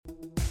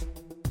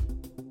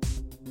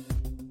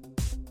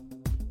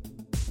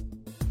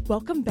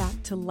Welcome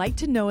back to Like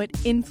to Know It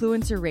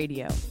Influencer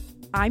Radio.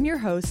 I'm your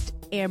host,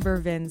 Amber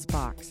Vins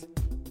Box.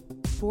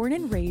 Born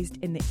and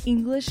raised in the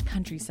English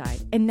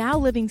countryside and now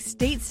living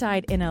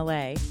stateside in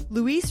LA,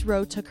 Louise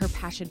Rowe took her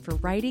passion for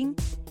writing,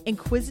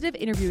 inquisitive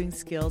interviewing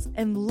skills,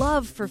 and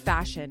love for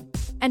fashion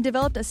and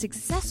developed a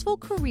successful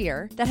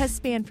career that has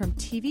spanned from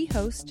TV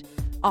host,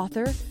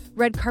 author,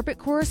 red carpet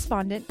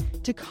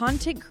correspondent, to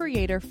content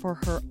creator for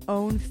her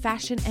own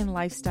fashion and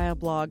lifestyle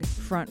blog,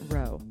 Front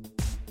Row.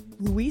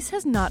 Louise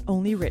has not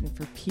only written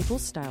for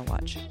People's Style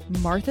Watch,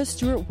 Martha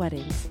Stewart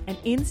Weddings, and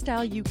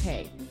InStyle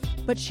UK,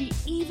 but she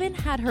even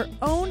had her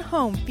own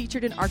home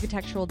featured in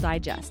Architectural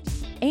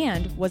Digest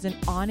and was an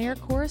on-air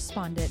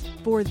correspondent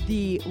for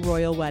The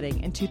Royal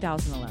Wedding in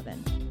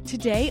 2011.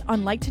 Today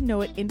on Like to Know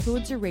It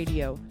Influencer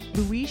Radio,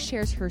 Louise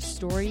shares her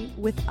story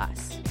with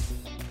us.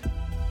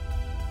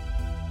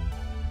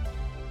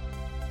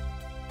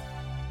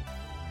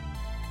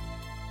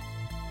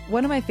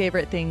 One of my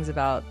favorite things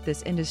about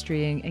this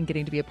industry and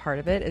getting to be a part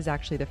of it is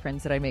actually the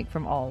friends that I make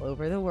from all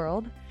over the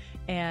world.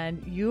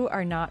 And you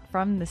are not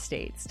from the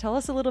States. Tell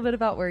us a little bit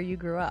about where you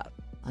grew up.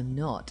 I'm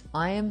not.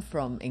 I am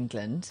from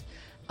England.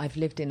 I've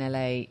lived in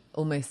LA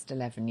almost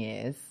 11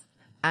 years.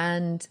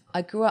 And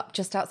I grew up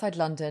just outside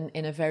London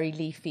in a very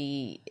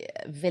leafy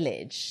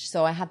village.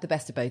 So I had the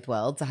best of both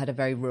worlds. I had a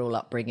very rural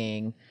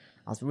upbringing.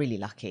 I was really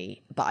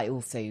lucky, but I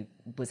also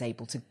was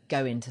able to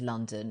go into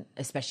London,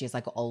 especially as I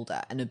got older,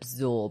 and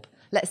absorb,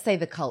 let's say,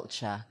 the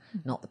culture,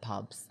 not the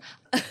pubs.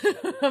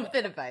 A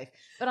bit of both.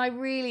 But I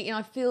really,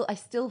 I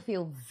still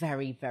feel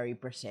very, very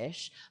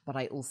British, but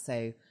I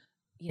also,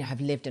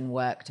 have lived and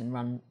worked and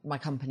run my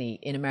company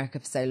in America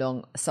for so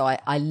long. So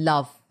I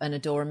love and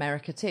adore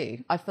America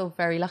too. I feel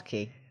very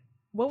lucky.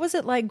 What was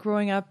it like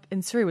growing up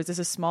in Surrey? Was this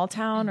a small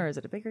town or is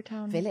it a bigger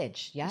town?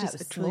 Village, yeah, Just it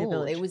was truly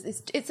small.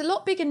 village. It's a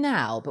lot bigger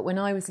now, but when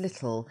I was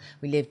little,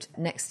 we lived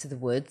next to the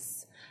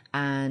woods,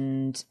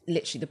 and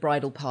literally the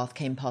bridle path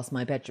came past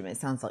my bedroom. It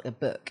sounds like a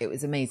book. It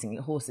was amazing.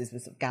 The horses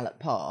would sort of gallop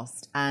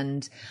past,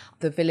 and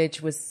the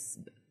village was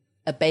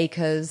a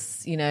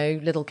baker's,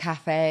 little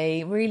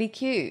cafe, really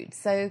cute.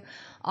 So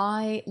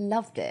I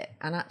loved it,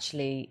 and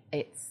actually,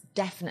 it's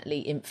definitely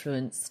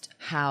influenced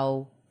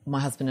how my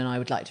husband and I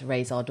would like to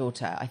raise our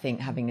daughter. I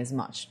think having as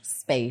much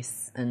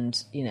space, and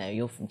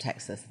you're from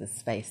Texas, there's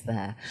space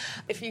there.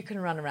 If you can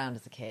run around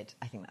as a kid,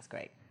 I think that's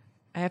great.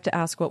 I have to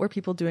ask, what were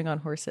people doing on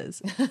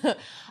horses?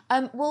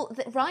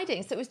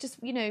 Riding. So it was just,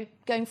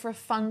 going for a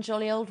fun,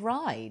 jolly old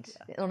ride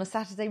on a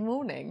Saturday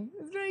morning.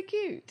 It was very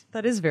cute.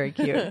 That is very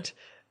cute.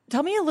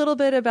 Tell me a little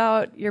bit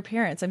about your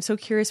parents. I'm so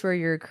curious where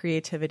your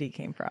creativity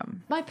came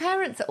from. My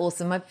parents are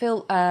awesome. I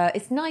feel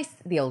it's nice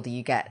the older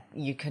you get,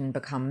 you can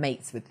become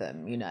mates with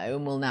them,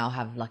 and we'll now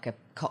have like a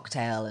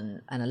cocktail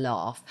and a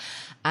laugh.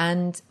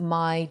 And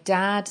my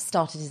dad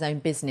started his own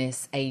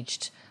business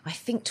aged, I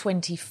think,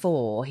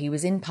 24. He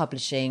was in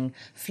publishing,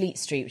 Fleet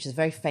Street, which is a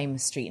very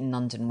famous street in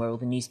London where all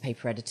the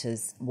newspaper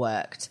editors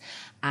worked.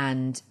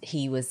 And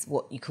he was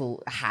what you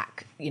call a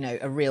hack,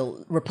 a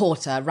real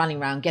reporter running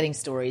around getting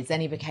stories.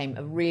 Then he became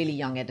a really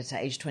young editor,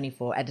 age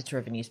 24, editor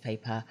of a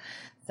newspaper.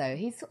 So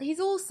he's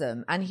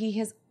awesome. And he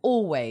has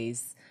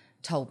always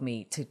told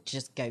me to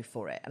just go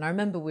for it. And I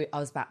remember I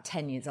was about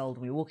 10 years old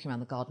and we were walking around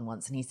the garden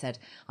once and he said,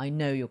 I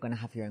know you're going to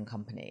have your own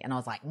company. And I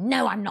was like,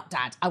 no, I'm not,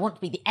 Dad. I want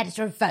to be the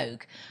editor of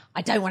Vogue.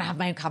 I don't want to have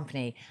my own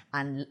company.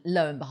 And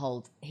lo and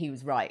behold, he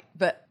was right.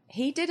 But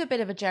he did a bit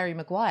of a Jerry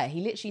Maguire.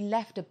 He literally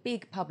left a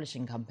big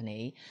publishing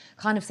company,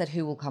 kind of said,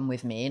 who will come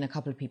with me? And a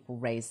couple of people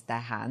raised their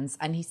hands.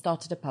 And he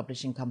started a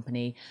publishing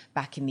company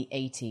back in the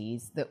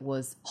 80s that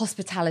was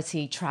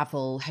hospitality,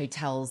 travel,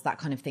 hotels, that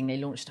kind of thing. They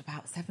launched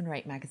about 7 or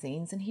 8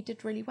 magazines and he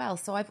did really well.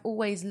 So I've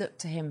always looked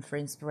to him for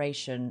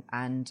inspiration,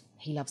 and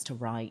he loves to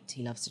write,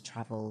 he loves to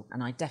travel.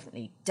 And I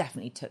definitely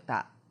took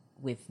that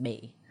with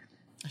me.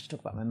 I should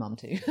talk about my mum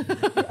too.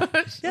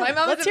 My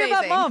mum is amazing. Hear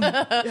about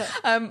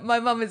mum. My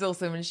mum is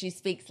awesome, and she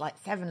speaks like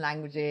 7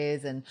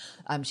 languages, and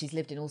she's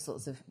lived in all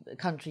sorts of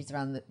countries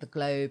around the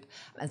globe.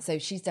 And so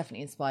she's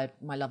definitely inspired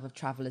my love of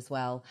travel as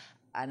well.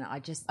 And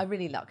I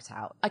really lucked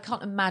out. I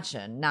can't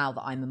imagine now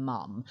that I'm a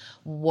mum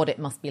what it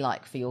must be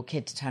like for your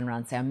kid to turn around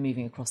and say, I'm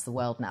moving across the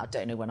world now,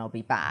 don't know when I'll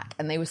be back.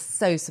 And they were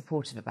so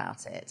supportive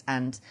about it.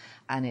 And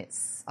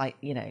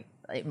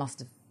it must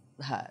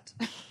have hurt.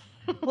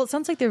 Well, it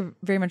sounds like they're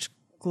very much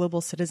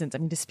global citizens. I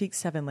mean, to speak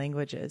 7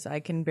 languages, I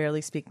can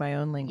barely speak my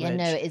own language. Yeah,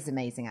 no, it is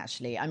amazing,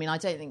 actually. I mean, I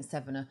don't think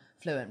 7 are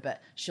fluent,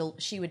 but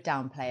she would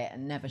downplay it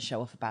and never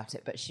show off about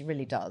it, but she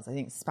really does. I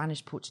think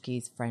Spanish,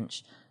 Portuguese,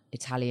 French,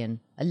 Italian,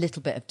 a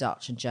little bit of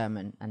Dutch and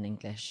German and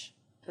English.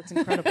 That's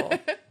incredible.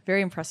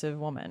 Very impressive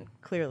woman,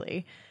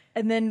 clearly.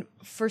 And then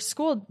for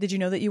school, did you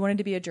know that you wanted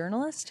to be a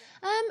journalist?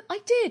 I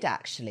did,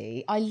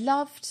 actually. I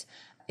loved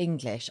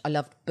English. I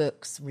loved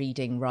books,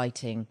 reading,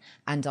 writing.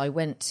 And I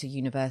went to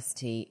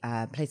university,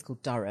 a place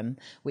called Durham,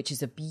 which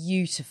is a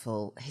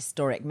beautiful,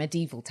 historic,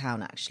 medieval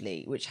town,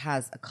 actually, which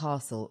has a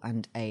castle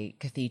and a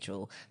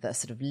cathedral that are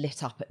sort of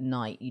lit up at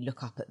night. You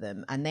look up at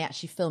them. And they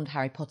actually filmed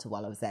Harry Potter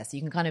while I was there. So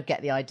you can kind of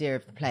get the idea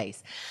of the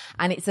place.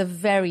 And it's a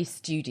very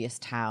studious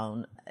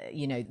town,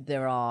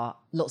 there are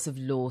lots of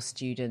law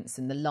students,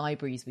 and the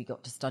libraries we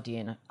got to study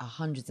in are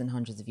hundreds and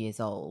hundreds of years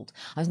old.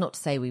 I was not to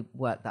say we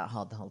worked that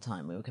hard the whole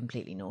time. We were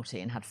completely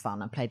naughty and had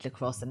fun. I played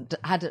lacrosse and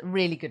had a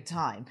really good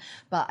time.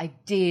 But I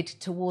did,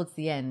 towards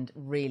the end,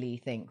 really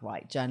think,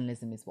 right,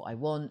 journalism is what I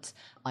want.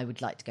 I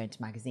would like to go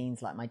into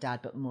magazines like my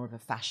dad, but more of a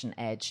fashion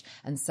edge.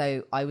 And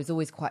so I was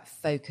always quite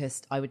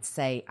focused, I would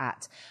say,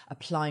 at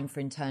applying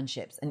for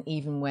internships. And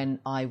even when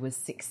I was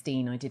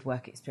 16, I did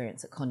work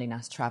experience at Condé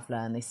Nast Traveller,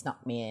 and they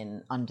snuck me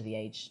in under the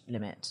age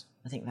limit.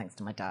 I think thanks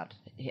to my dad,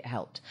 it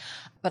helped.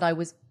 But I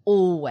was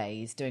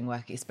always doing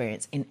work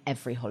experience in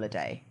every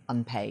holiday,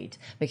 unpaid,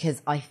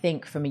 because I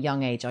think from a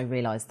young age I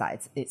realised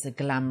that it's a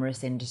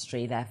glamorous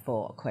industry,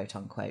 therefore, quote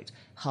unquote,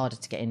 harder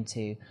to get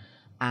into.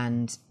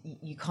 And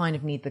you kind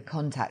of need the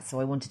contacts, so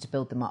I wanted to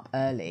build them up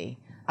early.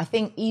 I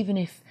think even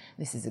if,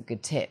 this is a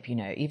good tip,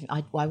 even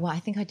I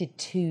think I did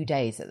 2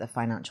 days at the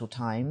Financial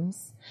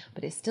Times,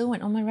 but it still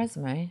went on my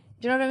resume.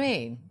 Do you know what I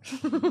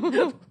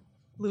mean?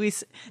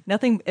 Louise,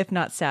 nothing if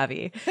not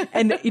savvy.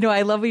 And,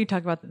 I love when you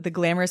talk about the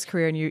glamorous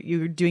career and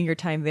you're doing your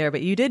time there,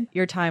 but you did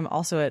your time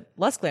also at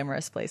less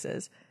glamorous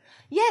places.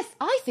 Yes,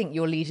 I think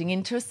you're leading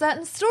into a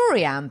certain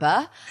story,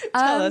 Amber.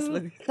 Tell us,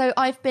 Louise. So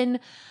I've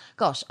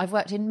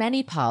worked in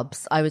many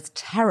pubs. I was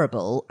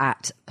terrible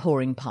at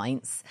pouring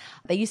pints.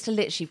 They used to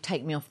literally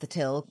take me off the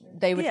till.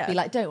 They would be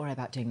like, don't worry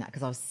about doing that,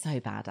 because I was so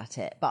bad at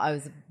it. But I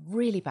was a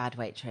really bad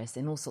waitress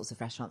in all sorts of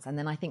restaurants. And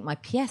then I think my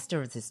pièce de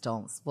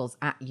résistance was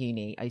at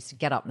uni. I used to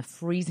get up in the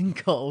freezing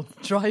cold,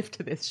 drive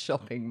to this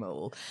shopping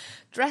mall,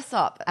 dress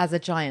up as a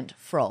giant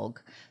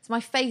frog. So my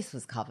face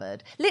was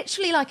covered,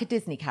 literally like a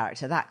Disney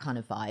character, that kind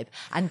of vibe,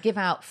 and give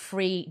out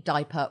free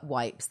diaper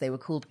wipes. They were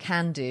called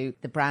Can Do.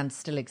 The brand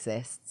still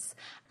exists.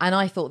 And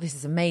I thought, this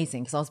is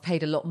amazing, because I was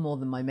paid a lot more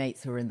than my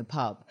mates who were in the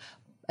pub,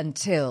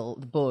 until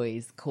the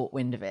boys caught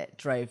wind of it,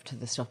 drove to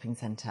the shopping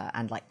centre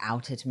and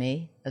outed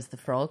me as the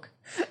frog.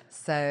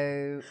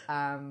 So,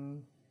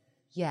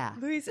 yeah.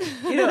 Louise,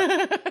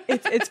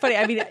 it's funny.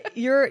 I mean,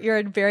 you're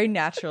a very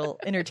natural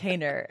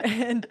entertainer,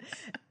 and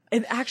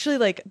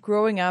actually,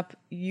 growing up,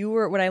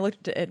 when I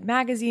looked at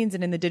magazines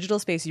and in the digital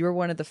space, you were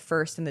one of the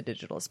first in the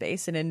digital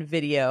space and in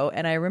video.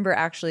 And I remember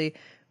actually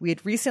we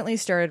had recently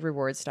started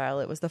Reward Style.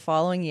 It was the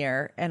following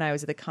year, and I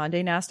was at the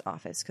Condé Nast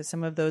office, because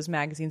some of those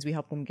magazines, we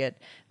helped them get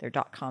their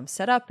 .com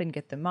set up and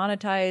get them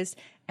monetized.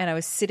 And I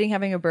was sitting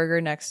having a burger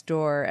next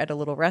door at a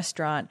little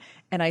restaurant,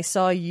 and I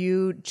saw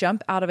you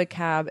jump out of a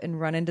cab and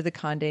run into the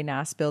Condé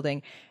Nast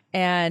building.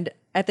 And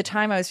at the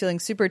time I was feeling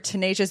super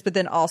tenacious, but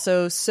then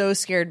also so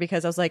scared,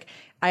 because I was like,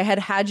 I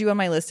had you on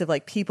my list of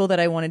people that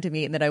I wanted to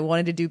meet and that I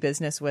wanted to do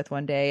business with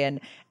one day.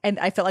 And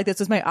I felt like this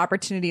was my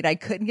opportunity, and I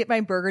couldn't get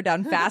my burger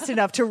down fast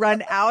enough to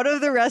run out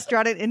of the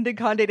restaurant and into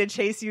Condé to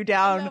chase you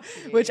down,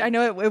 which I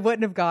know it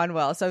wouldn't have gone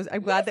well. So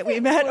I'm glad that we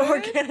met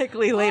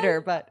organically later.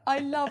 But I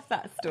love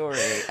that story.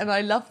 And I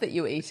love that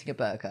you were eating a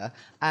burger.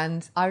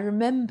 And I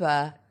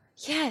remember,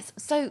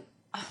 so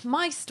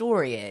my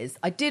story is,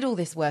 I did all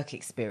this work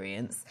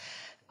experience.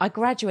 I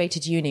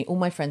graduated uni, all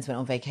my friends went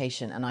on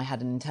vacation, and I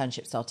had an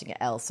internship starting at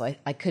Elle, so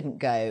I couldn't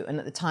go. And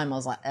at the time I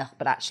was like,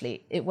 but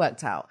actually it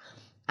worked out.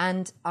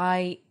 And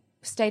I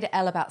stayed at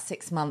Elle about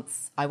 6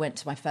 months. I went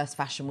to my first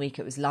fashion week.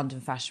 It was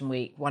London Fashion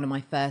Week. One of my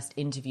first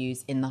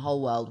interviews in the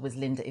whole world was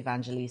Linda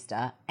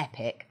Evangelista.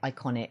 Epic,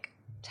 iconic,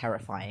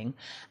 terrifying.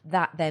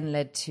 That then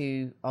led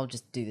to, I'll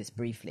just do this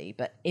briefly,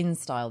 but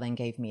InStyle then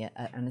gave me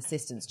an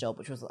assistant's job,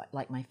 which was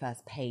like my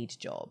first paid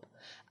job.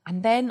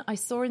 And then I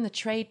saw in the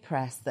trade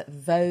press that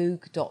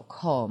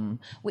Vogue.com,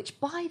 which,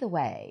 by the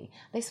way,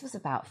 this was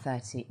about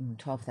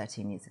 12,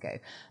 13 years ago,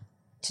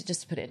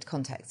 just to put it into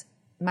context,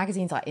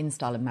 magazines like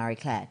InStyle and Marie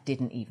Claire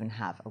didn't even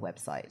have a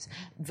website.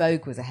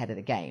 Vogue was ahead of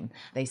the game.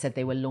 They said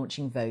they were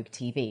launching Vogue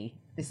TV.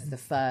 This is the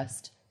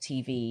first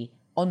TV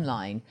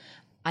online.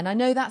 And I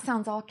know that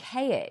sounds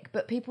archaic,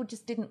 but people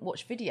just didn't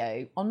watch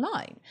video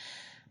online.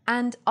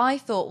 And I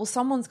thought, well,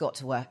 someone's got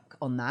to work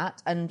on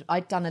that. And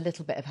I'd done a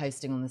little bit of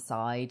hosting on the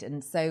side.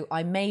 And so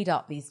I made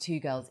up these two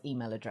girls'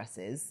 email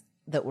addresses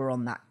that were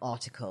on that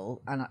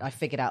article. And I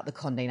figured out the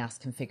Condé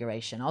Nast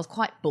configuration. I was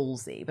quite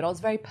ballsy, but I was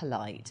very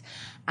polite.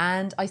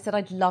 And I said,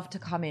 I'd love to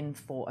come in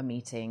for a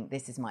meeting.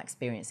 This is my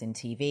experience in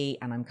TV.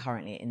 And I'm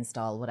currently at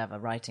InStyle, whatever,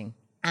 writing.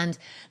 And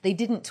they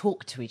didn't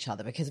talk to each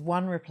other, because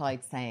one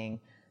replied saying,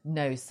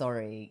 no,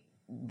 sorry,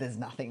 there's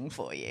nothing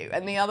for you.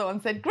 And the other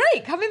one said,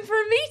 great, come in for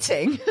a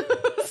meeting.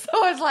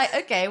 So I was like,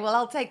 okay, well,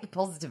 I'll take the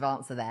positive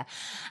answer there.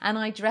 And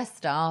I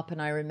dressed up,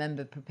 and I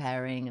remember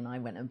preparing, and I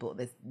went and bought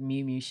this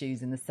Miu Miu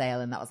shoes in the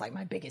sale. And that was like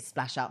my biggest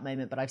splash out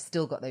moment. But I've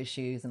still got those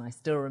shoes, and I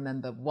still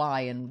remember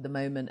why and the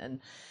moment.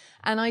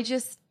 And I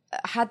just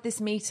had this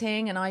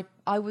meeting, and I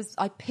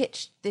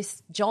pitched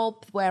this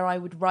job where I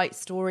would write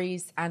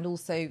stories and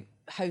also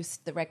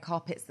host the red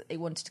carpets that they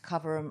wanted to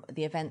cover,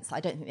 the events. I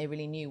don't think they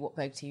really knew what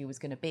Vogue TV was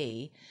going to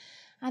be.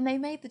 And they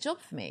made the job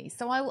for me.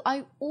 So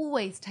I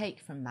always take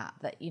from that,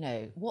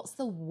 what's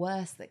the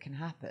worst that can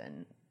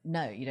happen?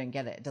 No, you don't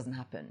get it. It doesn't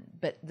happen.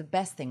 But the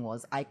best thing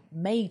was I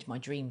made my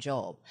dream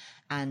job.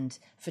 And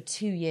for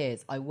 2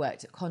 years, I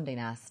worked at Condé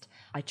Nast.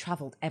 I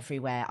traveled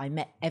everywhere. I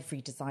met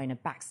every designer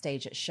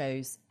backstage at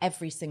shows,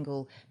 every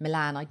single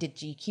Milan. I did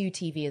GQ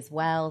TV as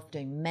well,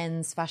 doing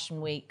men's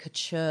fashion week,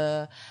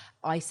 couture.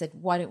 I said,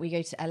 why don't we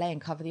go to LA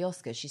and cover the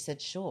Oscars? She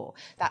said, sure.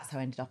 That's how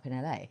I ended up in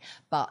LA.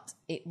 But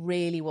it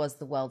really was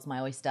the world's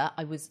my oyster.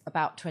 I was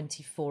about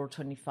 24 or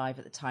 25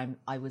 at the time.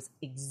 I was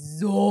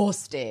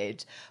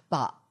exhausted,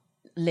 but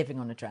living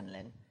on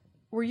adrenaline.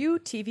 Were you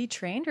TV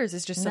trained, or is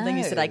this just something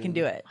you said, I can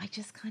do it? I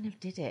just kind of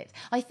did it.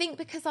 I think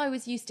because I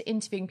was used to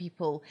interviewing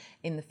people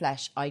in the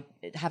flesh,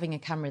 having a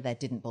camera there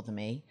didn't bother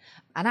me.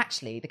 And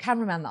actually, the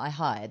cameraman that I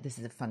hired, this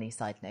is a funny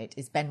side note,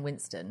 is Ben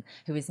Winston,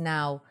 who is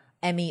now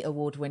Emmy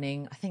award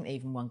winning. I think they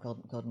even won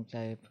Golden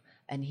Globe.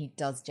 And he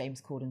does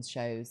James Corden's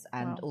shows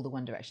and all the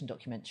One Direction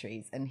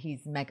documentaries. And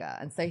he's mega.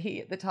 And so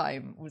he, at the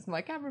time, was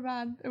my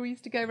cameraman. And we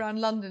used to go around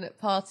London at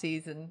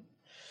parties and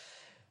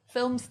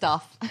film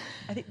stuff.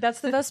 I think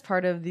that's the best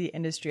part of the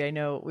industry. I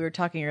know we were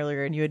talking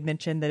earlier and you had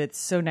mentioned that it's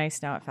so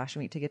nice now at Fashion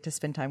Week to get to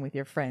spend time with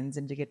your friends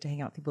and to get to hang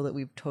out with people that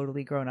we've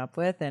totally grown up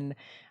with. And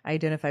I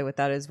identify with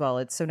that as well.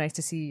 It's so nice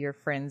to see your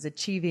friends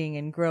achieving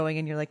and growing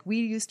and you're like, we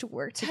used to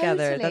work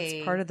together. Totally.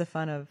 That's part of the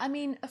fun of... I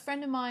mean, a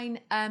friend of mine,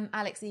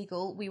 Alex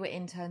Eagle, we were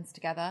interns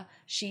together.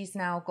 She's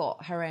now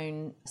got her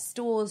own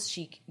stores.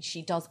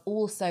 She does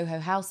all Soho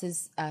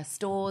House's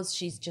stores.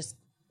 She's just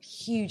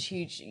huge,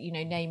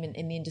 name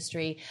in the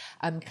industry.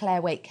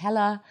 Claire Waite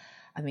Keller,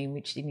 I mean,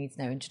 which needs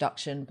no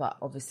introduction, but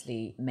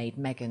obviously made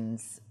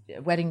Meghan's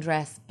wedding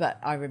dress. But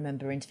I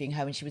remember interviewing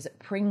her when she was at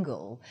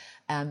Pringle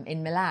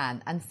in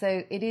Milan. And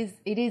so it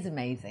is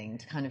amazing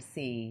to kind of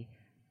see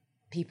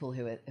people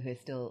who are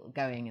still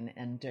going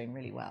and doing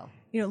really well.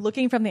 You know,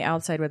 looking from the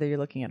outside, whether you're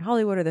looking at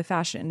Hollywood or the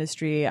fashion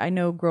industry, I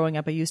know growing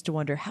up, I used to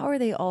wonder, how are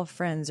they all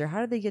friends? Or how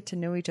do they get to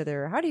know each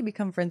other? Or how do you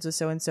become friends with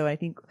so-and-so? I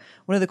think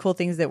one of the cool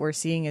things that we're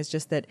seeing is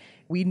just that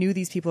we knew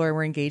these people or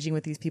were engaging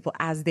with these people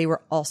as they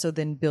were also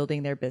then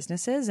building their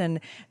businesses. And,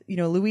 you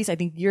know, Louise, I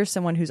think you're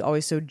someone who's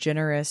always so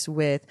generous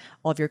with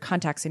all of your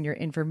contacts and your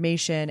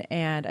information.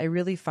 And I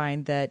really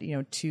find that, you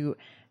know, to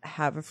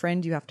have a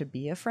friend, you have to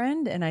be a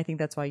friend. And I think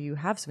that's why you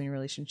have so many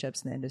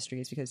relationships in the industry,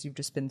 is because you've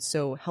just been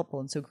so helpful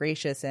and so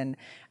gracious and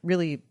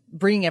really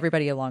bringing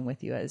everybody along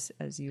with you as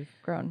you've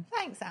grown.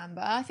 Thanks,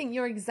 Amber. I think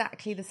you're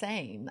exactly the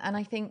same. And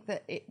I think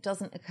that it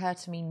doesn't occur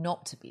to me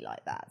not to be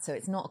like that. So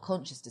it's not a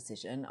conscious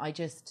decision. I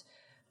just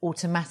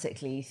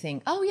automatically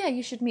think, oh yeah,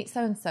 you should meet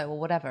so-and-so or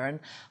whatever. And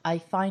I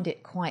find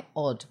it quite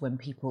odd when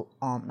people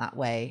aren't that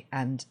way.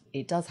 And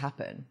it does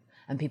happen.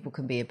 And people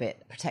can be a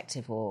bit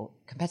protective or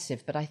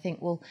competitive. But I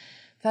think, well,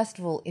 first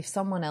of all, if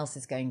someone else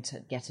is going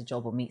to get a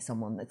job or meet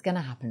someone, that's going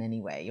to happen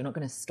anyway. You're not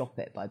going to stop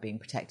it by being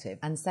protective.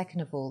 And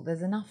second of all,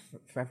 there's enough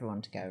for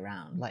everyone to go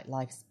around. Like,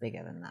 life's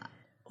bigger than that.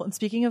 Well, and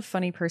speaking of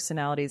funny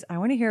personalities, I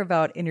want to hear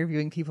about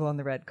interviewing people on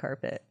the red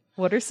carpet.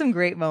 What are some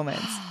great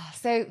moments?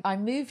 So I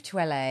moved to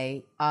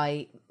LA.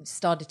 I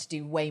started to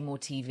do way more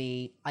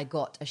TV. I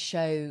got a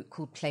show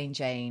called Plain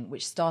Jane,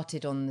 which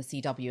started on the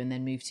CW and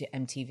then moved to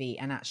MTV.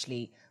 And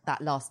actually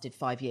that lasted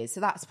 5 years. So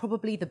that's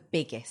probably the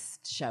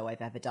biggest show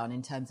I've ever done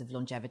in terms of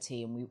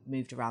longevity. And we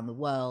moved around the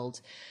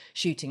world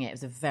shooting it. It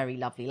was a very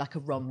lovely, like a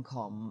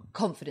rom-com,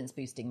 confidence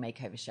boosting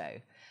makeover show.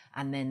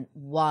 And then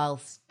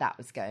whilst that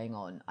was going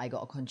on, I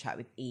got a contract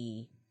with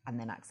E! And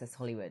then Access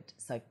Hollywood.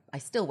 So I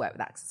still work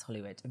with Access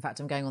Hollywood. In fact,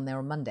 I'm going on there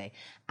on Monday.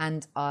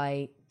 And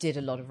I did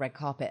a lot of red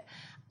carpet.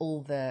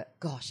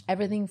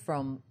 Everything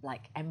from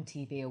like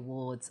MTV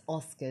Awards,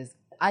 Oscars.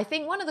 I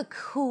think one of the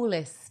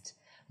coolest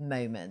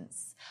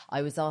moments,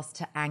 I was asked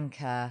to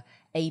anchor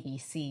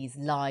ABC's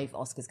live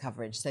Oscars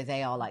coverage. So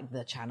they are like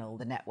the channel,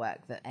 the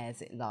network that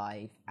airs it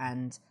live.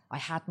 And I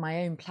had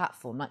my own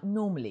platform. Like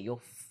normally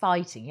you're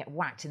fighting, you get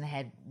whacked in the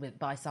head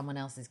by someone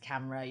else's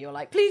camera. You're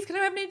like, please can I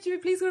have an interview?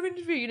 Please can I have an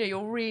interview? You know,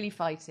 you're really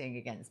fighting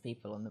against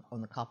people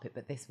on the carpet.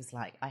 But this was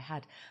like, I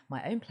had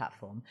my own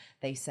platform.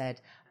 They said,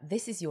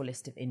 this is your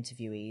list of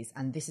interviewees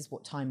and this is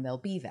what time they'll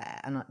be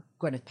there. And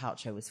Gwyneth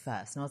Paltrow was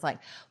first. And I was like,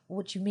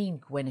 what do you mean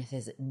Gwyneth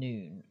is at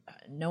noon?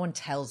 No one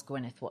tells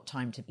Gwyneth what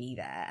time to be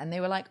there. And they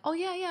were like, oh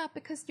yeah,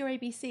 because you're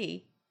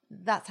ABC,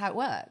 that's how it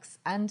works.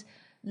 And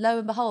lo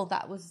and behold,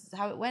 that was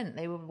how it went.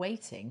 They were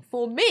waiting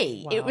for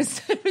me. Wow. It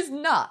was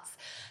nuts.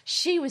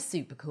 She was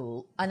super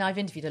cool. And I've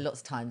interviewed her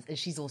lots of times and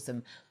she's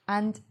awesome.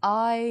 And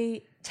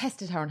I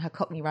tested her on her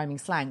Cockney rhyming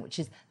slang, which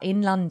is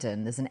in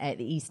London, there's at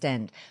the East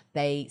End,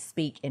 they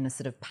speak in a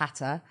sort of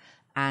patter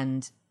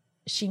and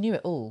she knew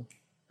it all.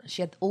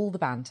 She had all the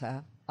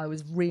banter. I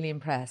was really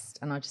impressed.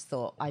 And I just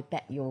thought, I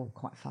bet you're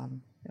quite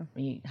fun.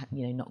 You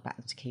knock back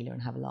the tequila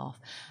and have a laugh.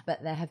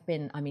 But there have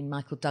been,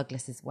 Michael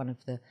Douglas is one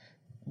of the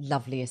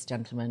loveliest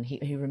gentlemen.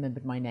 He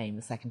remembered my name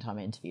the second time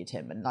I interviewed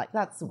him. And like,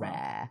 that's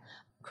rare.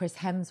 Chris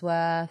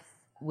Hemsworth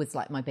was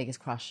like my biggest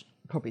crush,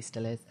 probably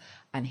still is.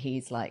 And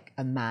he's like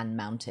a man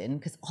mountain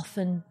because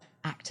often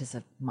actors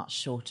are much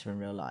shorter in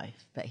real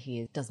life, but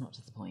he does not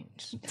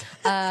disappoint.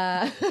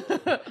 I've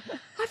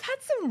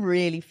had some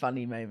really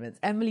funny moments.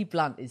 Emily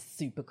Blunt is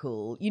super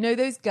cool. You know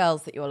those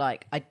girls that you're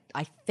like,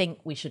 I think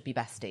we should be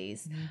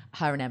besties? Mm.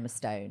 Her and Emma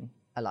Stone.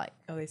 are like.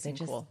 Oh, they seem they're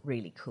just cool.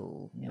 really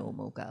cool,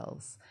 normal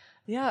girls.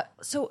 Yeah.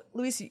 So,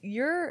 Louise,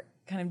 your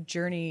kind of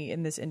journey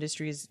in this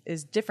industry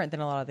is different than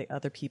a lot of the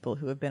other people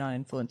who have been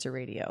on influencer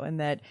radio, and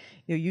that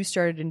you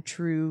started in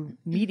true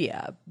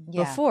media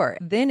before,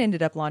 then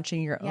ended up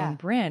launching your own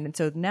brand. And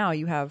so now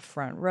you have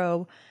Front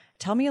Row.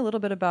 Tell me a little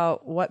bit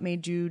about what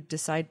made you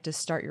decide to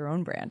start your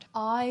own brand.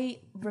 I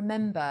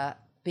remember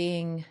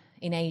being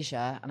in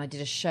Asia, and I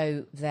did a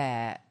show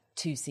there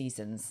 2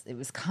 seasons. It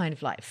was kind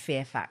of like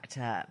Fear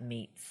Factor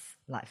meets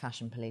like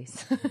Fashion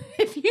Police,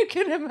 if you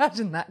can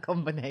imagine that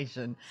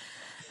combination.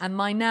 And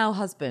my now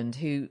husband,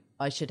 who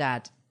I should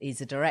add is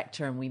a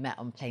director, and we met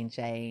on Plain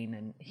Jane,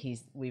 and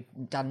we've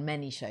done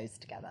many shows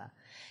together.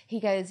 He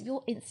goes,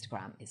 your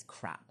Instagram is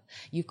crap.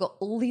 You've got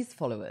all these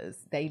followers.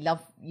 They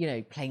love,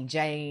 Plain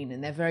Jane,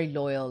 and they're very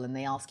loyal, and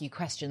they ask you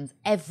questions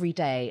every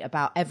day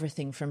about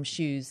everything from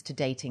shoes to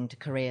dating to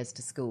careers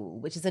to school,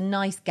 which is a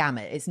nice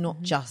gamut. It's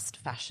not just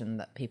fashion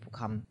that people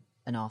come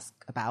and ask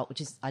about,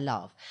 which is, I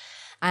love.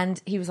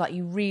 And he was like,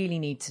 you really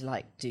need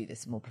to do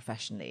this more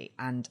professionally.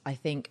 And I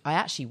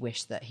actually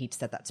wish that he'd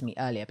said that to me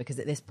earlier, because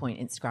at this point,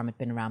 Instagram had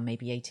been around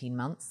maybe 18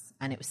 months.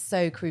 And it was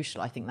so crucial,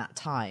 I think, that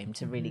time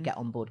to really get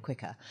on board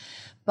quicker.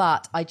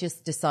 But I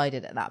just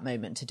decided at that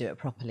moment to do it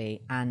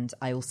properly. And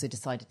I also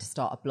decided to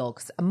start a blog,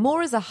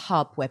 more as a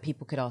hub where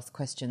people could ask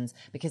questions,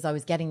 because I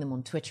was getting them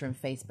on Twitter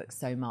and Facebook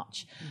so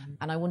much.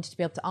 And I wanted to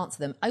be able to answer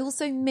them. I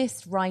also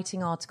missed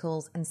writing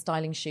articles and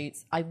styling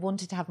shoots. I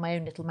wanted to have my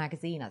own little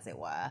magazine, as it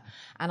were.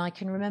 And I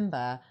can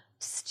remember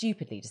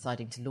stupidly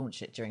deciding to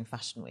launch it during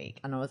Fashion Week,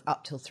 and I was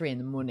up till 3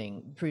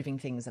 a.m. proving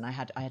things, and I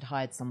had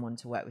hired someone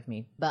to work with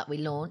me. But we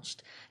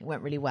launched, it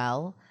went really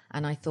well,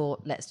 and I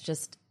thought, let's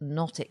just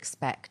not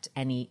expect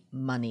any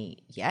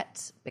money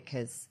yet,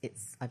 because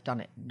I've done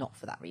it not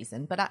for that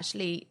reason. But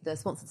actually the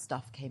sponsored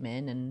stuff came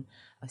in, and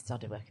I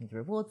started working with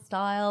Reward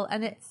Style,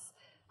 and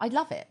I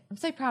love it. I'm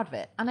so proud of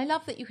it. And I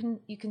love that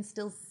you can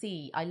still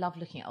see, I love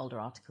looking at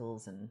older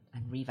articles and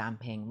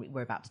revamping.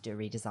 We're about to do a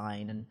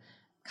redesign, and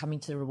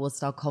coming to the Reward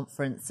Style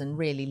conference and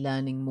really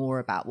learning more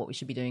about what we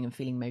should be doing and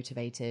feeling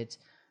motivated.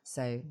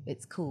 So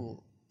it's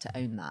cool to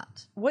own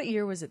that. What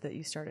year was it that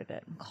you started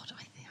it? God,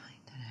 I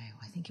don't know.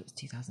 I think it was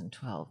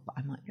 2012, but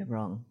I might be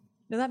wrong.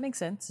 No, that makes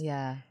sense.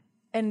 Yeah.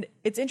 And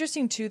it's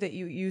interesting too that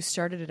you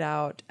started it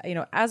out,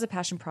 as a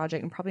passion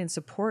project and probably in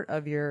support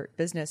of your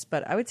business.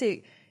 But I would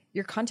say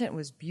your content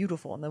was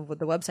beautiful, and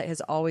the website has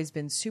always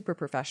been super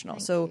professional.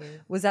 So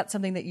was that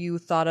something that you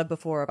thought of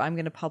before, I'm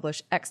going to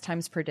publish X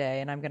times per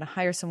day and I'm going to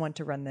hire someone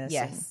to run this?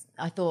 Yes.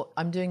 I thought,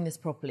 I'm doing this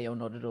properly or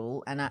not at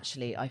all. And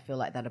actually, I feel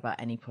like that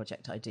about any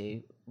project I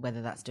do,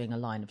 whether that's doing a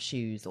line of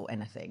shoes or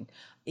anything.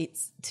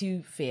 It's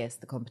too fierce,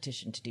 the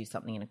competition, to do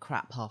something in a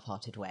crap,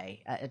 half-hearted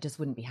way. I just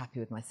wouldn't be happy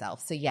with myself.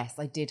 So yes,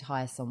 I did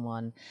hire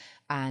someone.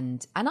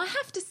 And I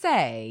have to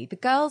say, the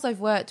girls I've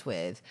worked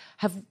with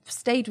have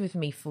stayed with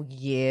me for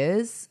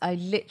years. I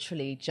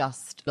literally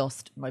just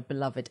lost my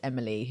beloved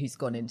Emily, who's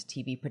gone into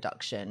TV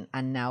production,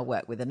 and now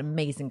work with an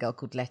amazing girl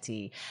called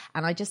Letty.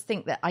 And I just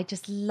think that I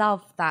just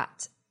love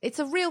that. It's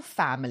a real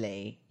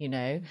family,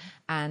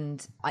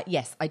 and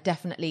I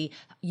definitely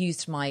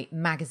used my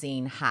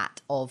magazine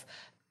hat of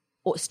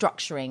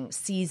structuring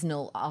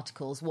seasonal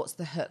articles. What's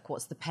the hook?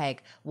 What's the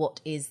peg?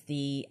 What is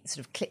the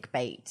sort of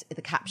clickbait?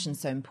 The caption's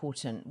so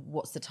important.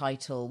 What's the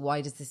title? Why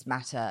does this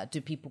matter?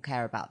 Do people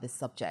care about this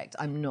subject?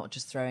 I'm not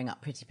just throwing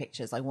up pretty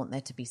pictures. I want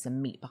there to be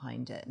some meat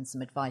behind it and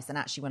some advice. And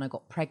actually, when I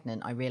got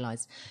pregnant, I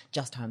realized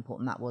just how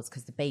important that was,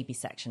 because the baby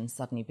section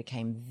suddenly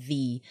became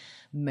the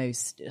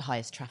most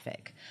highest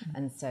traffic.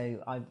 And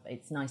so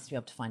it's nice to be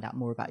able to find out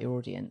more about your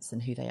audience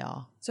and who they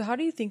are. So how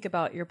do you think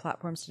about your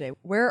platforms today?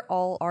 Where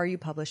all are you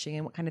publishing,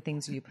 and what kind of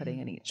things are you putting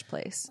in each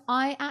place?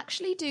 I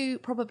actually do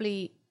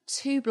probably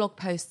 2 blog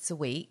posts a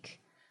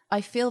week. I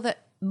feel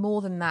that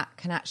more than that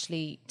can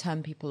actually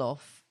turn people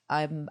off.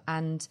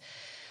 And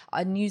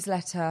a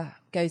newsletter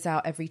goes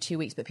out every 2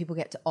 weeks, but people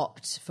get to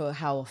opt for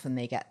how often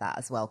they get that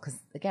as well. Because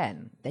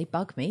again, they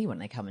bug me when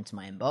they come into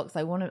my inbox.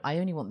 I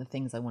only want the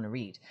things I want to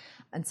read.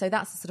 And so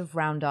that's a sort of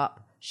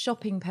roundup.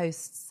 Shopping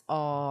posts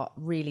are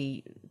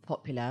really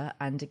popular.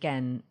 And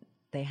again,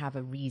 they have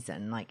a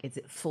reason. Like, is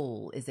it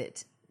fall? Is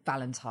it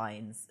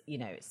Valentine's?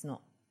 It's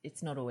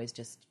not always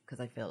just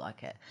because I feel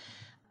like it.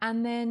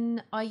 And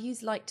then I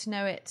use Like to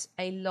Know It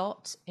a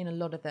lot in a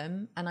lot of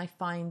them. And I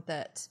find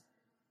that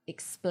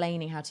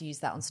explaining how to use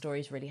that on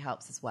stories really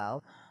helps as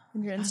well.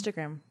 And your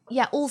Instagram.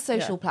 Yeah, all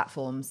social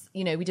platforms.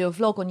 We do a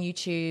vlog on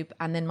YouTube,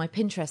 and then my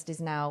Pinterest is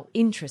now,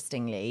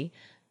 interestingly,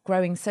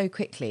 growing so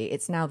quickly.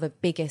 It's now the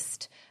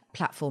biggest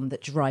platform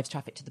that drives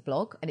traffic to the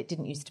blog, and it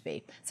didn't used to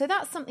be. So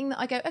that's something that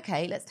I go,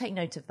 okay, let's take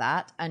note of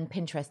that. And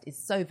Pinterest is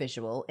so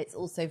visual. It's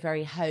also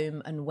very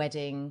home and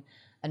wedding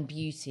and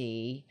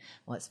beauty.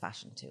 Well, it's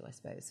fashion too, I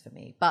suppose, for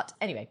me. But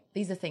anyway,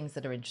 these are things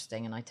that are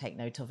interesting and I take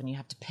note of, and you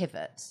have to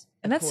pivot.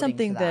 And that's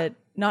something that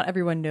not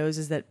everyone knows,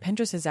 is that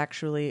Pinterest has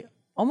actually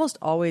almost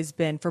always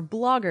been, for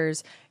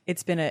bloggers,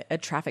 it's been a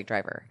traffic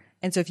driver.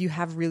 And so if you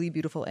have really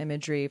beautiful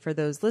imagery for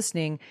those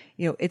listening,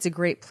 it's a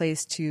great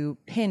place to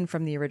pin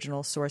from the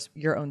original source,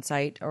 your own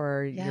site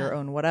or your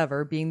own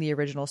whatever, being the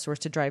original source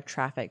to drive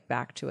traffic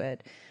back to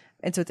it.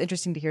 And so it's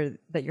interesting to hear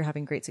that you're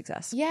having great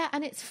success. Yeah,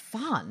 and it's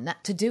fun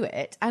to do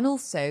it. And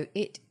also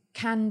it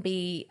can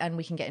be, and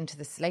we can get into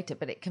this later,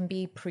 but it can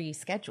be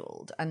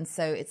pre-scheduled. And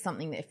so it's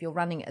something that if you're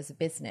running it as a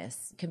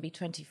business, it can be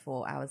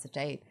 24 hours a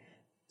day.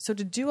 So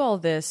to do all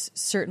this,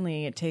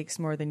 certainly it takes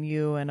more than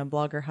you and a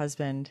blogger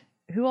husband.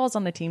 Who all's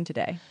on the team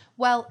today?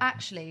 Well,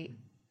 actually,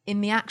 in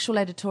the actual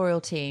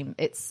editorial team,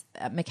 it's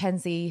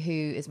Mackenzie, who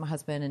is my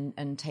husband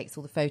and takes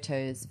all the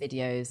photos,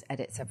 videos,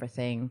 edits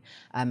everything.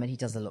 And he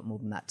does a lot more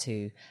than that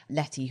too.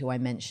 Letty, who I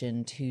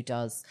mentioned, who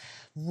does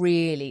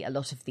really a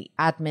lot of the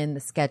admin,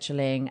 the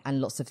scheduling, and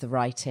lots of the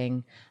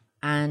writing.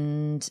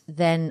 And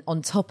then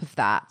on top of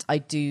that, I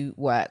do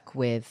work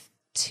with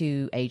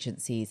 2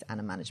 agencies and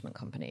a management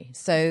company.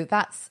 So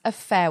that's a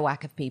fair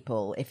whack of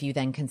people if you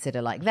then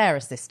consider like their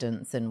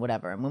assistants and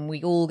whatever. And when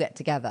we all get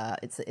together,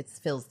 it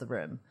fills the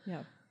room.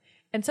 Yeah.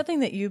 And something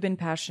that you've been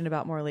passionate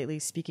about more lately,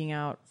 speaking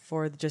out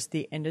for just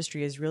the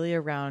industry, is really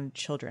around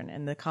children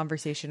and the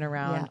conversation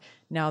around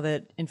now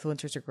that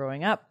influencers are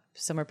growing up.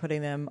 Some are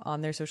putting them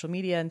on their social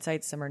media and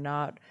sites, some are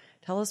not.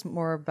 Tell us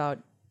more about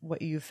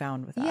what you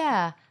found with that.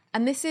 Yeah.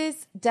 And this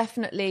is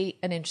definitely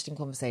an interesting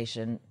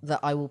conversation that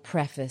I will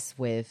preface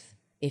with,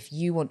 if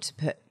you want to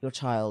put your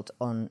child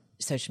on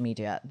social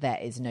media, there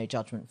is no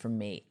judgment from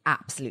me.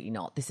 Absolutely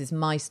not. This is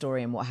my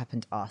story and what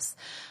happened to us.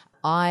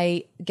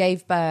 I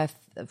gave birth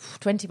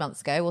 20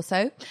 months ago or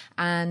so,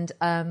 and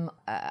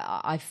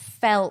I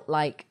felt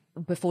like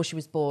before she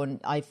was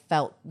born, I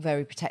felt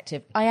very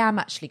protective. I am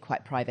actually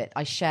quite private.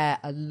 I share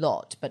a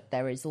lot, but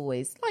there is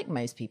always, like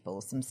most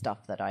people, some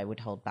stuff that I would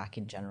hold back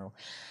in general,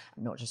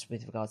 not just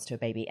with regards to a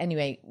baby.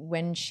 Anyway,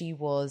 when she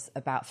was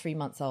about 3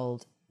 months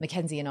old,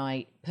 Mackenzie and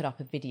I put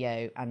up a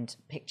video and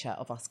picture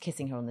of us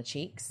kissing her on the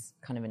cheeks,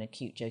 kind of in a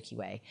cute, jokey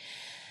way.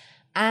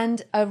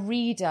 And a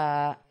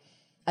reader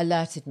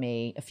alerted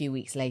me a few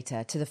weeks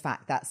later to the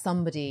fact that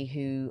somebody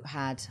who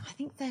had, I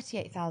think,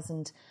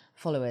 38,000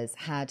 followers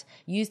had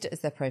used it as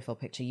their profile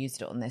picture,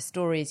 used it on their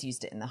stories,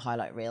 used it in the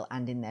highlight reel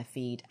and in their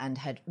feed, and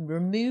had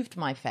removed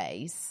my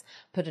face,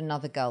 put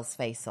another girl's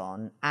face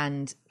on,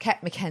 and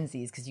kept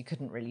Mackenzie's because you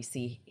couldn't really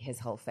see his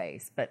whole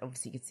face, but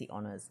obviously you could see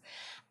Honor's,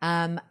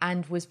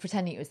 and was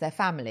pretending it was their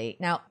family.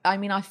 Now, I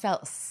mean, I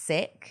felt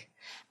sick,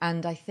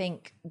 and I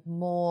think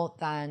more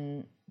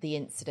than the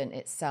incident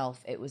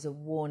itself, it was a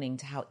warning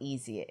to how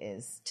easy it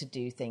is to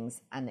do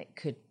things, and it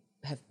could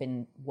have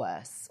been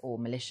worse or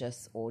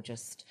malicious or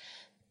just...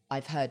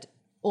 I've heard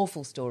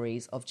awful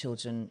stories of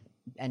children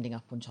ending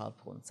up on child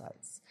porn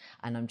sites,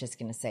 and I'm just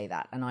going to say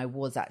that. And I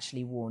was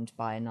actually warned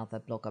by another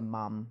blogger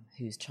mum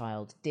whose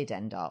child did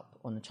end up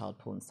on a child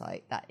porn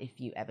site that if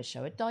you ever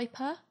show a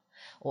diaper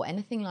or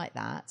anything like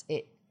that,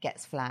 it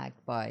gets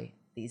flagged by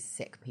these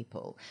sick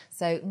people.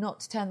 So not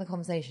to turn the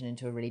conversation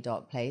into a really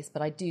dark place,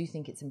 but I do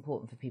think it's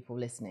important for people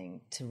listening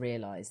to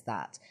realise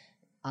that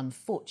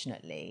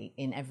unfortunately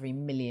in every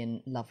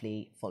million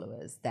lovely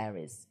followers there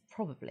is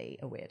probably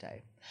a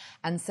weirdo.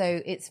 And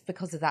so it's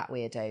because of that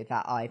weirdo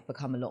that I've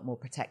become a lot more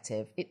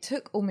protective. It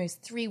took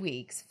almost 3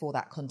 weeks for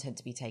that content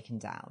to be taken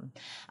down.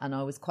 And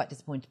I was quite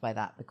disappointed by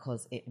that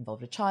because it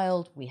involved a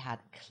child. We had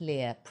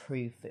clear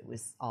proof it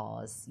was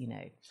ours, you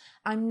know.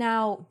 I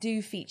now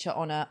do feature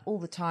Honor all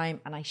the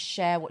time, and I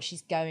share what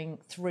she's going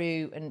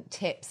through and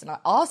tips, and I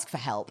ask for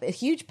help. A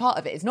huge part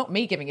of it is not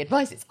me giving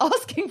advice, it's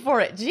asking for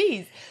it.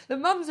 Jeez, the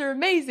mums are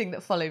amazing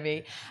that follow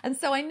me. And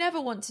so I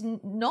never want to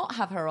not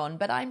have her on,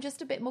 but I'm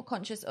just a bit more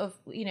conscious of,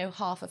 you know,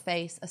 half a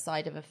face, a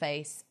side of a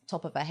face,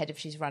 top of her head if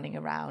she's running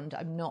around.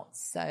 I'm not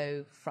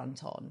so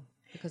front on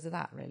because of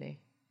that, really.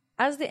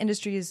 As the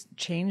industry has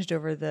changed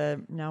over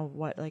the now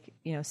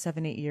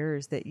 7-8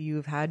 years that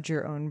you've had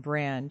your own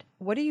brand,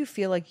 what do you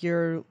feel like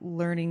you're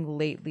learning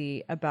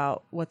lately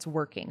about what's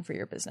working for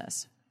your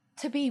business?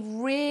 To be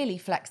really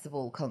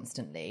flexible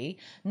constantly,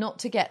 not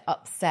to get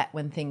upset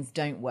when things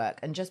don't work,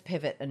 and just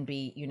pivot and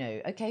be, you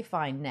know, okay,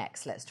 fine,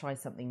 next, let's try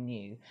something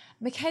new.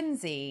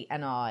 Mackenzie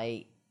and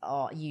I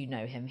are, you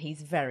know him,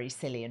 he's very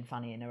silly and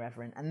funny and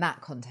irreverent, and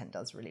that content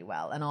does really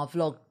well. And our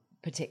vlog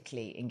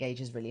particularly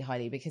engages really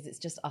highly because it's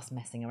just us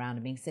messing around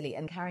and being silly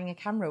and carrying a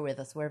camera with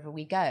us wherever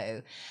we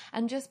go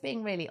and just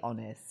being really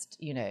honest,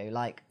 you know,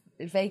 like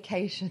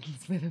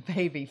vacations with a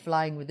baby,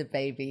 flying with a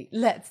baby,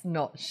 let's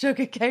not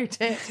sugarcoat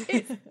it.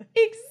 It's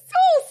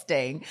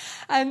exhausting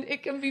and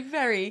it can be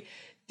very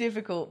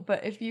difficult,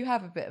 but if you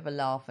have a bit of a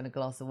laugh and a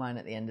glass of wine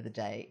at the end of the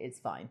day, it's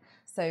fine.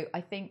 So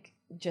I think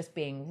just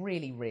being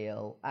really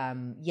real.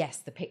 Yes,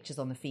 the pictures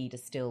on the feed are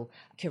still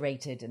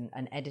curated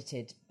and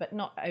edited, but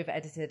not over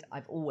edited.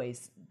 I've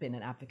always been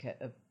an advocate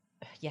of,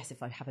 yes,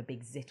 if I have a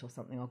big zit or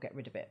something, I'll get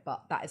rid of it.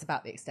 But that is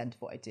about the extent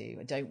of what I do.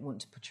 I don't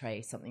want to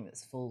portray something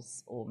that's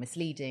false or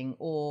misleading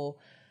or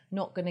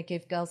not going to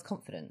give girls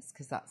confidence,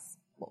 because that's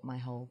what my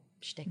whole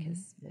shtick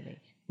is, really.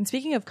 And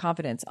speaking of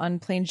confidence, on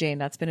Plain Jane,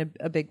 that's been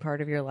a big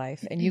part of your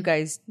life. And you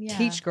guys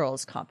teach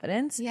girls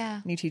confidence. Yeah.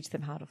 And you teach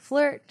them how to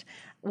flirt.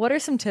 What are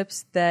some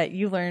tips that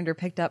you learned or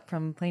picked up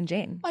from Plain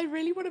Jane? I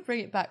really want to bring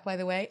it back, by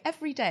the way.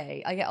 Every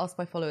day I get asked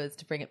by followers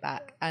to bring it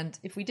back. And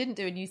if we didn't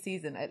do a new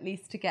season, at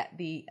least to get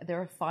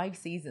there are 5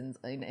 seasons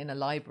in a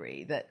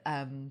library that,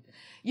 I'm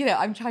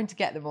trying to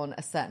get them on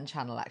a certain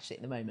channel actually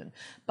at the moment.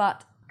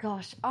 But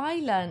gosh, I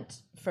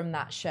learnt from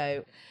that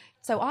show.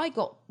 So I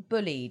got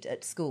bullied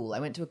at school. I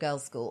went to a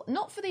girls' school,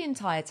 not for the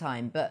entire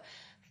time, but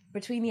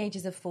between the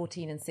ages of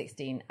 14 and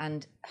 16.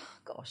 And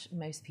gosh,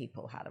 most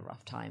people had a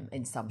rough time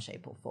in some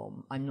shape or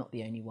form. I'm not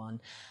the only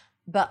one.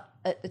 But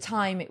at the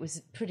time, it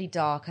was pretty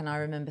dark. And I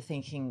remember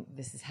thinking,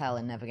 this is hell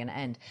and never going to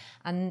end.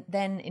 And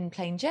then in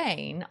Plain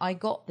Jane, I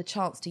got the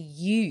chance to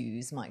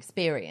use my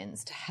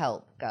experience to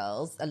help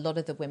girls. A lot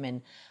of the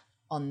women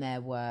on there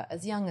were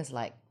as young as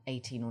like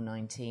 18 or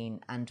 19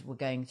 and were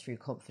going through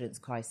confidence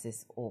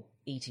crisis or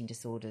eating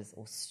disorders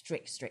or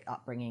strict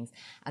upbringings.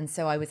 And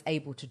so I was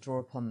able to draw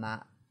upon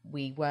that.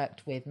 We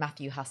worked with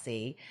Matthew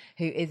Hussey,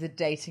 who is a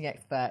dating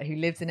expert who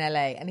lives in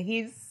LA, and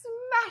he's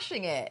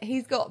smashing it.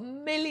 He's got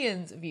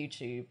millions of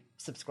YouTube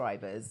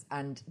subscribers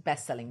and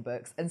best-selling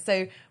books. And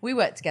so we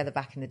worked together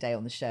back in the day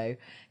on the show.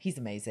 He's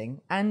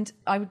amazing. And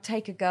I would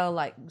take a girl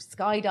like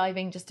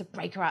skydiving just to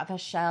break her out of her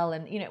shell.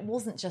 And, it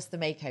wasn't just the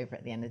makeover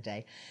at the end of the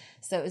day.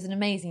 So it was an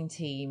amazing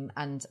team,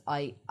 and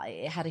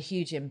it had a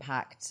huge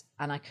impact.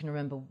 And I can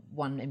remember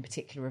one in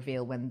particular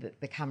reveal when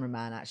the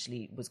cameraman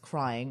actually was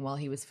crying while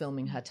he was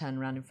filming her turn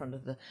around in front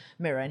of the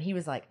mirror. And he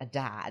was like a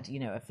dad, a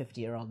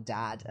 50-year-old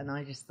dad. And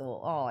I just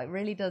thought, oh, it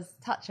really does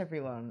touch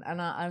everyone.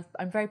 And I'm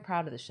very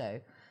proud of the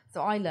show.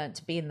 So I learned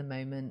to be in the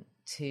moment,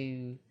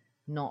 to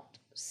not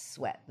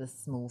sweat the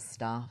small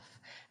stuff.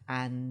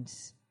 And,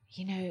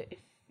 if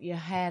your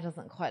hair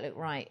doesn't quite look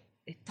right,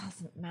 it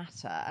doesn't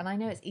matter. And I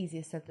know it's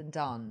easier said than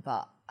done,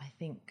 but I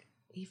think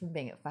even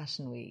being at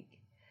Fashion Week,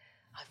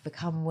 I've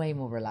become way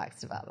more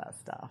relaxed about that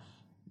stuff.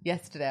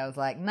 Yesterday I was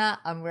like, nah,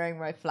 I'm wearing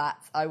my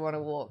flats. I want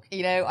to walk.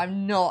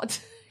 I'm not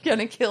going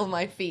to kill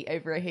my feet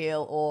over a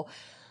heel or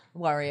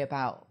worry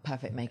about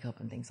perfect makeup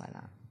and things like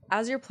that.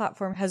 As your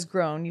platform has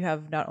grown, you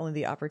have not only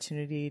the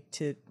opportunity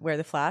to wear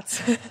the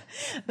flats,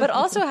 but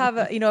also have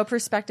a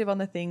perspective on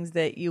the things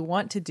that you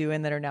want to do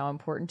and that are now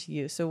important to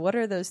you. So what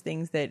are those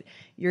things that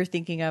you're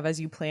thinking of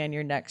as you plan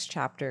your next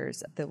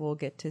chapters that we'll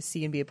get to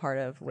see and be a part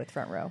of with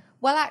Front Row?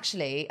 Well,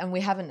 actually, and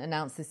we haven't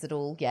announced this at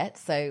all yet,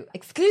 so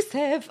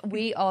exclusive,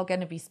 we are going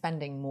to be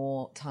spending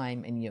more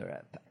time in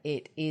Europe.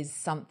 It is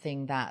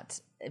something that,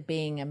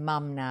 being a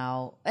mum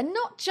now, and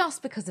not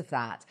just because of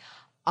that,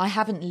 I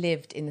haven't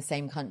lived in the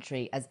same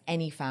country as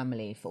any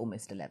family for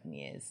almost 11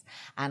 years.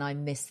 And I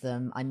miss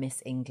them. I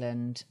miss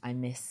England. I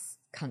miss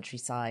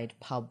countryside,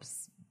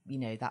 pubs,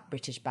 that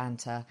British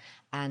banter.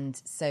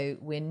 And so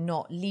we're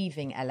not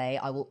leaving LA.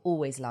 I will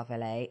always love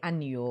LA and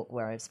New York,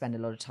 where I've spent a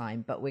lot of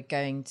time. But we're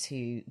going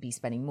to be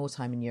spending more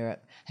time in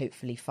Europe,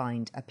 hopefully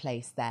find a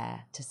place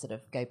there to sort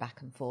of go back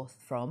and forth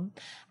from.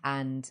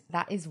 And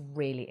that is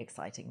really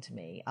exciting to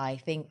me. I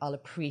think I'll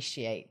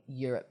appreciate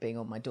Europe being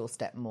on my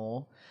doorstep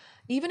more.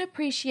 Even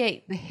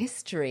appreciate the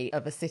history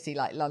of a city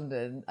like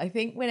London. I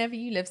think whenever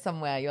you live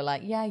somewhere, you're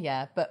like,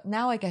 yeah. But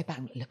now I go back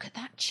and look at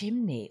that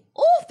chimney,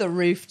 all the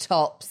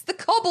rooftops, the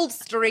cobbled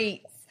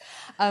streets,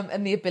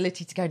 and the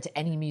ability to go into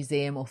any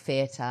museum or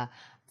theatre.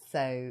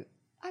 So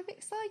I'm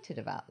excited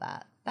about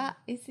that. That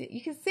is it.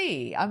 You can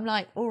see I'm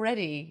like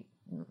already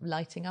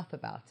lighting up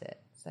about it.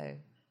 So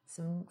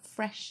some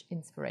fresh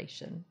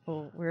inspiration.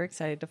 Well, we're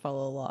excited to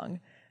follow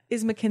along.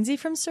 Is Mackenzie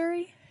from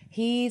Surrey?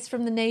 He's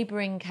from the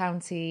neighbouring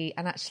county,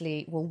 and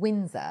actually,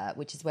 Windsor,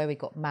 which is where we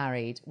got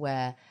married,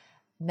 where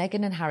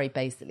Meghan and Harry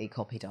basically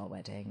copied our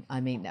wedding. I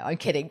mean, no, I'm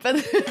kidding. But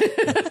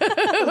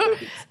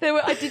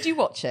did you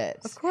watch it?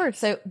 Of course.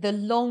 So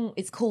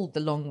it's called the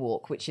Long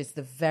Walk, which is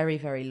the very,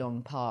 very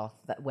long path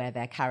where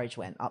their carriage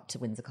went up to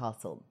Windsor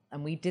Castle.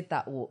 And we did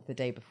that walk the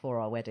day before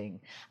our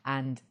wedding.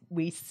 And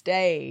we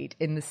stayed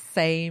in the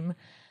same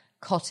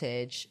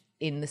cottage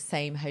in the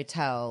same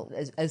hotel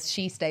as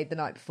she stayed the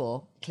night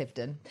before,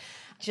 Clifton.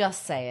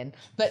 Just saying.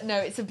 But no,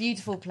 it's a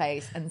beautiful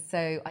place. And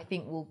so I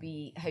think we'll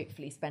be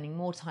hopefully spending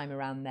more time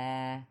around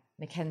there.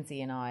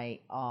 Mackenzie and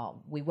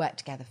we worked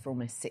together for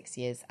almost 6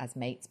 years as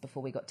mates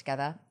before we got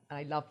together. And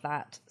I love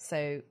that.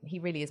 So he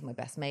really is my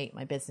best mate,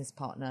 my business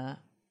partner.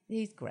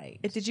 He's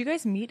great. Did you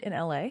guys meet in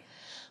LA?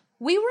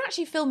 We were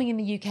actually filming in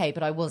the UK,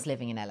 but I was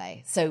living in LA.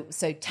 So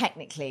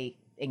technically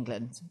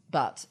England,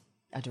 but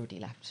I'd already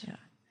left. Yeah.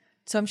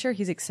 So I'm sure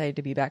he's excited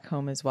to be back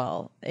home as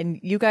well. And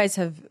you guys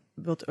have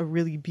built a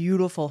really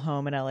beautiful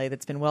home in LA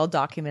that's been well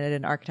documented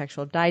in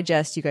Architectural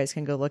Digest. You guys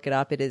can go look it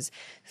up. It is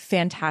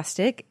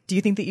fantastic. Do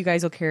you think that you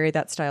guys will carry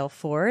that style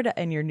forward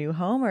in your new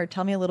home? Or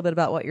tell me a little bit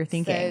about what you're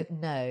thinking. So,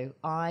 no,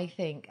 I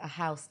think a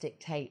house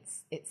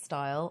dictates its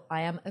style.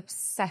 I am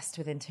obsessed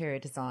with interior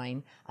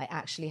design. I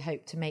actually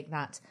hope to make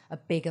that a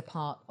bigger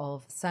part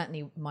of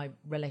certainly my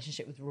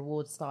relationship with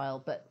reward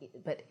style. But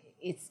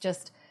it's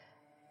just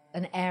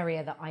an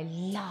area that I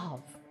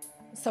love.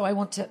 So I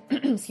want to,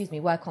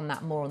 work on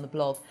that more on the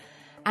blog.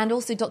 And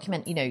also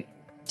document,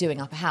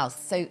 doing up a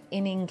house. So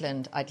in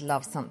England, I'd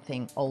love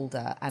something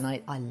older, and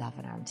I love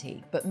an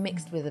antique, but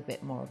mixed with a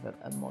bit more of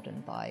a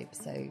modern vibe.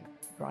 So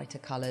brighter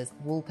colours,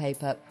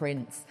 wallpaper,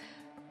 prints,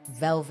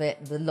 velvet,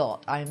 the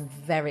lot. I'm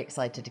very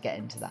excited to get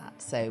into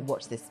that. So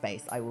watch this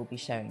space. I will be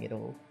showing it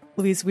all.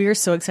 Louise, we are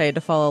so excited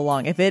to follow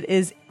along. If it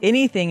is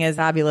anything as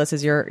fabulous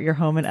as your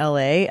home in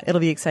LA,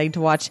 it'll be exciting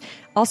to watch.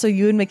 Also,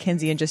 you and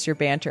Mackenzie and just your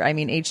banter. I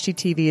mean,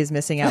 HGTV is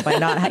missing out by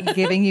not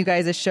giving you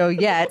guys a show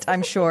yet,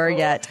 I'm sure,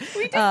 yet.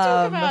 We did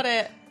talk about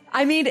it.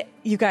 I mean,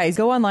 you guys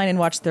go online and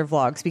watch their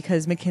vlogs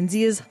because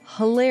Mackenzie is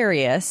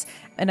hilarious.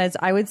 And as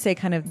I would say,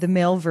 kind of the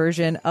male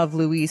version of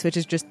Louise, which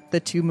is just the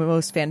two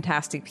most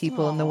fantastic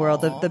people in the world,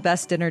 the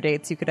best dinner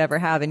dates you could ever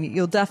have. And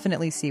you'll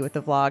definitely see with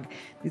the vlog,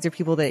 these are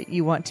people that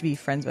you want to be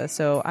friends with.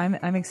 So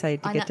I'm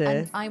excited to get to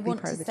and I be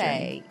want part to of the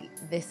journey. say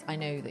this, I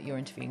know that you're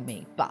interviewing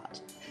me, but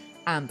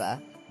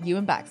Amber, you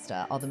and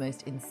Baxter are the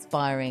most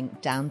inspiring,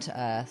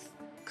 down-to-earth,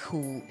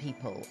 cool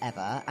people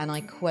ever. And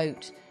I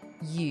quote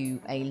you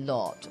a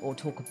lot or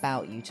talk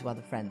about you to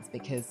other friends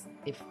because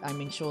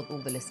I'm sure all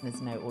the listeners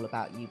know all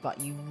about you, but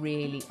you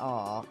really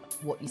are,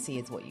 what you see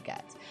is what you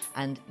get.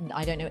 And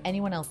I don't know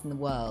anyone else in the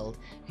world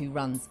who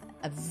runs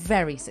a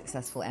very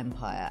successful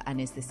empire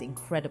and is this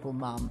incredible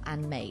mum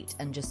and mate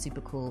and just super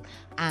cool.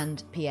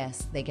 And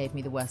P.S. they gave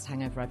me the worst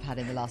hangover I've had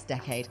in the last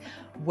decade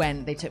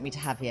when they took me to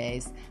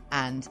Javier's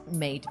and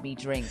made me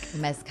drink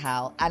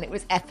mezcal, and it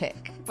was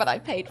epic, but I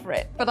paid for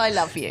it. But I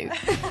love you.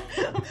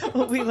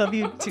 Well, we love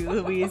you too,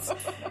 Louise.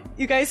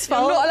 You guys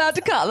follow. I'm not allowed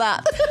to cut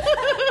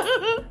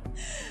that.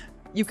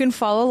 You can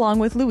follow along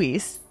with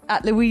Louise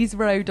at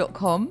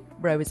louiserowe.com.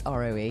 Rowe is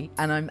ROE.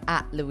 And I'm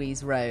at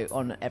Louise Rowe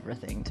on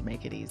everything to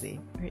make it easy.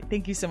 Great.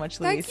 Thank you so much,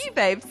 Louise. Thank you,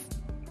 babes.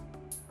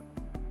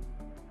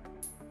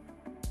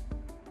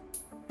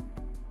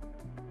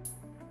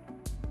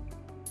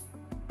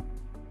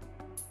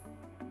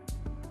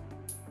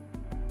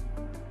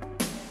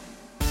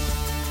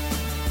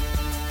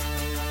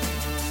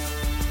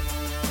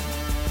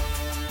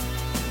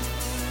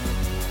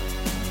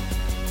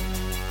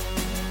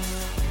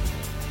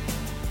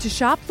 To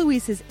shop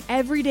Louise's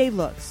everyday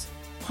looks,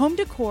 home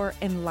decor,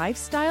 and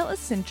lifestyle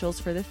essentials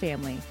for the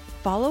family,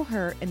 follow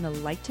her in the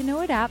Like to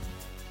Know It app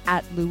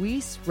at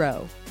Louise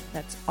Rowe.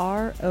 That's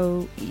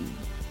ROE.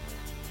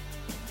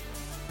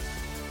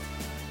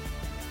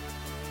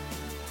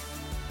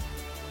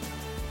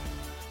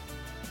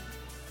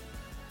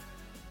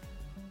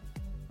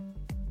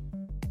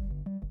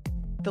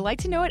 The Like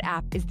to Know It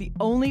app is the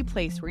only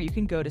place where you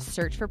can go to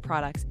search for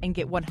products and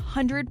get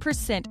 100%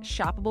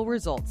 shoppable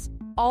results,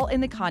 all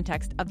in the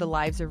context of the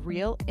lives of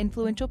real,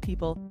 influential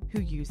people who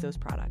use those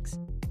products.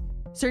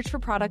 Search for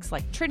products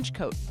like trench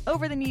coat,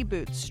 over-the-knee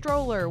boots,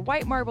 stroller,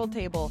 white marble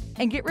table,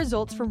 and get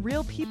results from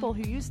real people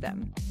who use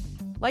them.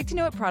 Like to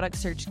Know It product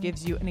search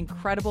gives you an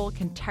incredible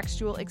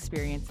contextual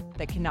experience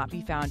that cannot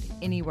be found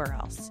anywhere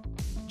else.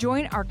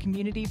 Join our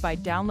community by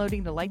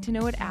downloading the Like to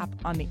Know It app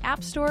on the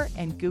App Store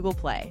and Google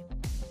Play.